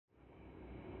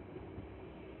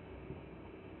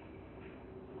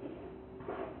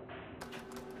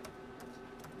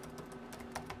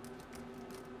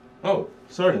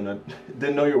Sergeant, I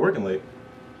didn't know you were working late.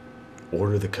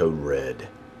 Order the code red.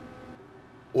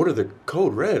 Order the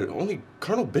code red? Only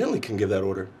Colonel Bentley can give that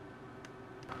order.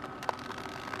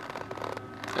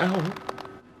 Ow.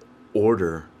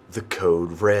 Order the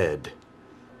code red.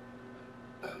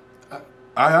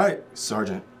 Aye,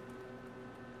 Sergeant.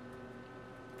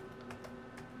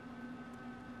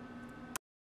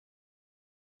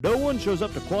 No one shows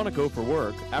up to Quantico for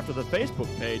work after the Facebook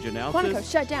page announces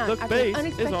Quantico shut down the after base an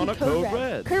unexpected is on a code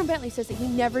red. Colonel Bentley says that he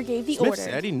never gave the Smith order.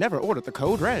 said he never ordered the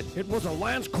code red. It was a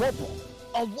Lance Corporal.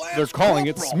 They're calling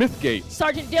it Smithgate.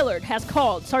 Sergeant Dillard has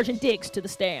called Sergeant Diggs to the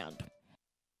stand.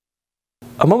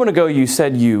 A moment ago you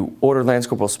said you ordered Lance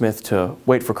Corporal Smith to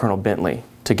wait for Colonel Bentley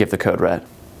to give the code red.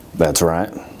 That's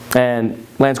right. And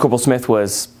Lance Corporal Smith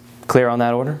was clear on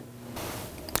that order?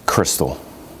 Crystal.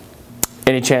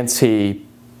 Any chance he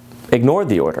ignored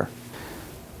the order?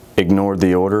 Ignored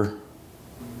the order?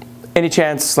 Any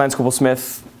chance Lance Corporal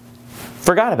Smith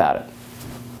forgot about it?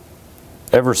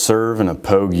 Ever serve in a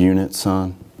POG unit,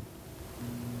 son?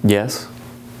 Yes.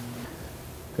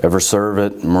 Ever serve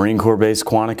at Marine Corps Base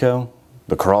Quantico?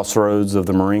 The crossroads of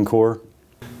the Marine Corps?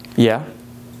 Yeah.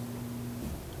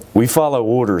 We follow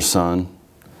orders, son.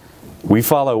 We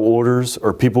follow orders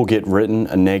or people get written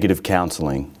a negative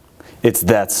counseling. It's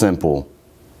that simple.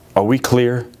 Are we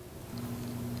clear?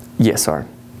 Yes, sir.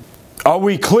 Are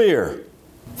we clear?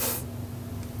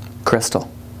 Crystal.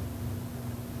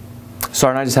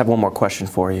 Sergeant, I just have one more question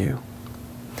for you.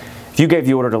 If you gave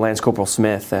the order to Lance Corporal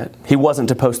Smith that he wasn't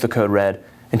to post the code red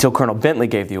until Colonel Bentley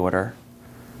gave the order,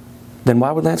 then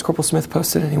why would Lance Corporal Smith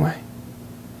post it anyway?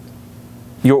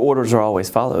 Your orders are always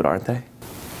followed, aren't they?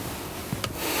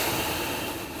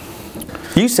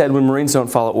 You said when Marines don't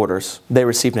follow orders, they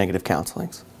receive negative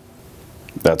counselings.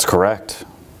 That's correct.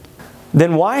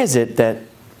 Then why is it that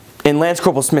in Lance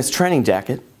Corporal Smith's training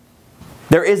jacket,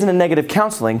 there isn't a negative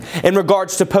counseling in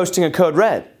regards to posting a code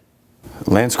red?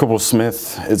 Lance Corporal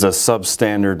Smith is a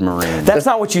substandard Marine. That's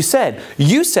not what you said.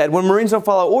 You said when Marines don't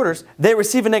follow orders, they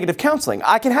receive a negative counseling.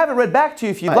 I can have it read back to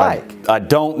you if you'd like. I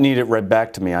don't need it read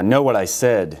back to me. I know what I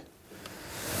said.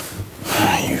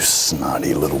 You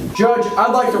snotty little... Judge,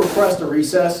 I'd like to request a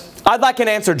recess. I'd like an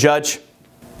answer, Judge.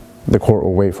 The court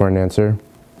will wait for an answer.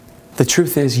 The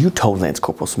truth is, you told Lance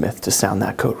Corporal Smith to sound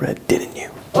that code red, didn't you?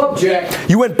 Object.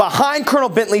 You went behind Colonel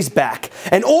Bentley's back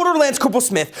and ordered Lance Corporal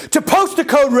Smith to post the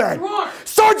code red.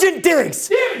 Sergeant Diggs!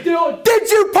 Damn it, Dylan! Did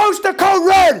you post the code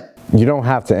red? You don't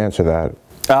have to answer that.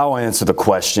 I'll answer the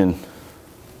question.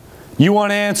 You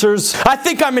want answers? I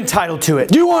think I'm entitled to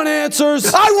it. You want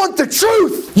answers? I want the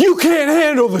truth! You can't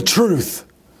handle the truth!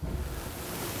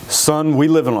 Son, we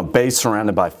live on a base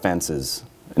surrounded by fences.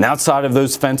 And outside of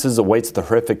those fences awaits the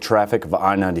horrific traffic of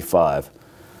I-95.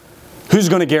 Who's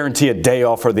going to guarantee a day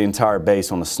off for the entire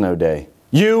base on a snow day?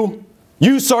 You?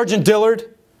 You, Sergeant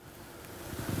Dillard?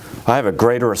 I have a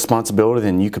greater responsibility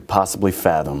than you could possibly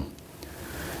fathom.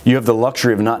 You have the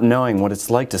luxury of not knowing what it's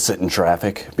like to sit in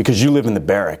traffic because you live in the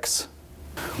barracks.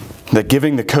 That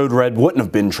giving the code red wouldn't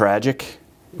have been tragic.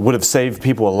 It would have saved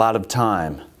people a lot of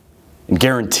time and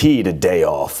guaranteed a day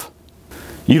off.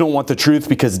 You don't want the truth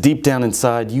because deep down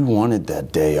inside you wanted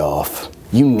that day off.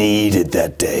 You needed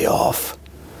that day off.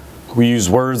 We use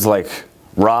words like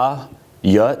rah,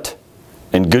 yut,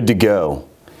 and good to go.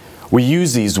 We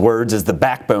use these words as the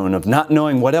backbone of not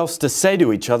knowing what else to say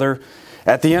to each other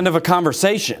at the end of a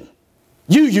conversation.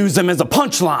 You use them as a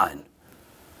punchline.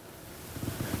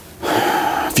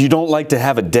 If you don't like to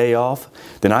have a day off,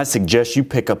 then I suggest you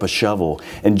pick up a shovel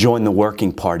and join the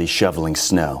working party shoveling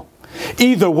snow.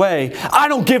 Either way, I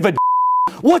don't give a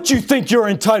what you think you're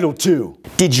entitled to.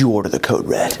 Did you order the code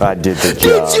red? I did the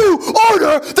job. Did you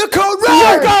order the code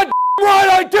red? You're goddamn right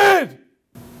I did!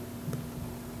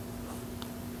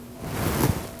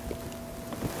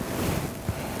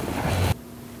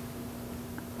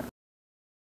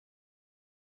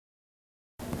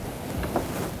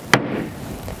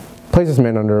 Place this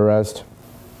man under arrest.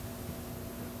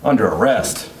 Under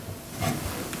arrest?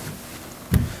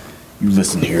 You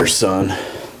listen here, son.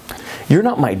 You're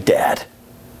not my dad.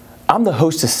 I'm the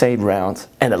host of Sade Rounds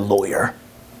and a lawyer.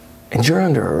 And you're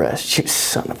under arrest, you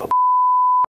son of a...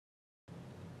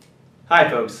 Hi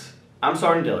folks, I'm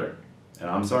Sergeant Dillard. And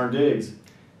I'm Sergeant Diggs.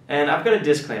 And I've got a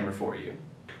disclaimer for you.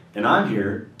 And I'm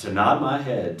here to nod my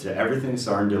head to everything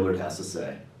Sergeant Dillard has to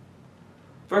say.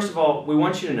 First of all, we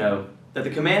want you to know that the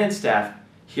command and staff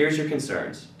hears your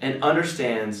concerns and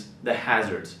understands the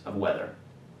hazards of weather.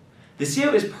 The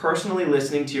CO is personally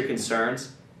listening to your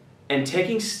concerns and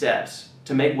taking steps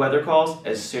to make weather calls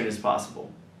as soon as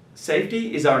possible.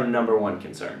 Safety is our #1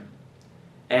 concern.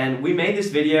 And we made this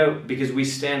video because we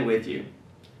stand with you.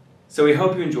 So we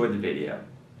hope you enjoyed the video.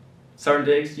 Sergeant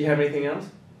Diggs, do you have anything else?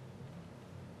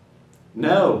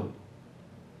 No.